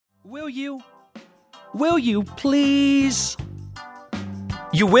Will you? Will you please?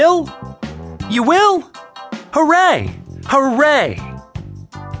 You will? You will? Hooray! Hooray!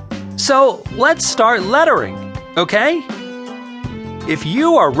 So let's start lettering, okay? If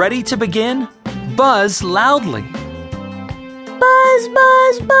you are ready to begin, buzz loudly. Buzz,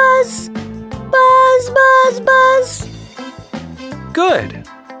 buzz, buzz. Buzz, buzz, buzz. Good.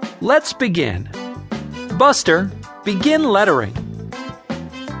 Let's begin. Buster, begin lettering.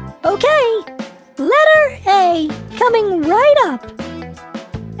 Okay. Letter A, coming right up.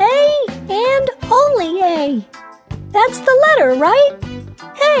 A and only A. That's the letter, right?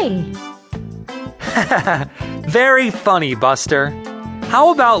 A. Very funny, Buster.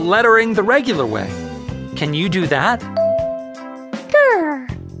 How about lettering the regular way? Can you do that? Grr.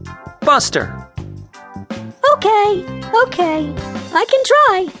 Buster. Okay. I can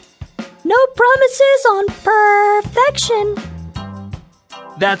try. No promises on perfection.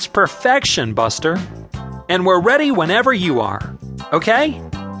 That's perfection, Buster. And we're ready whenever you are. Okay?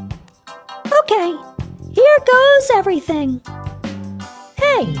 Okay. Here goes everything.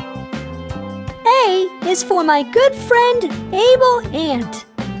 A. A is for my good friend Abel Ant.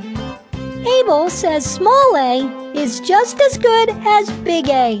 Abel says small a is just as good as big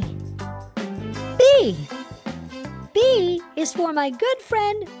A. B. B is for my good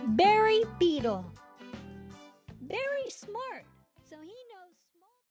friend Barry Beetle. Very smart.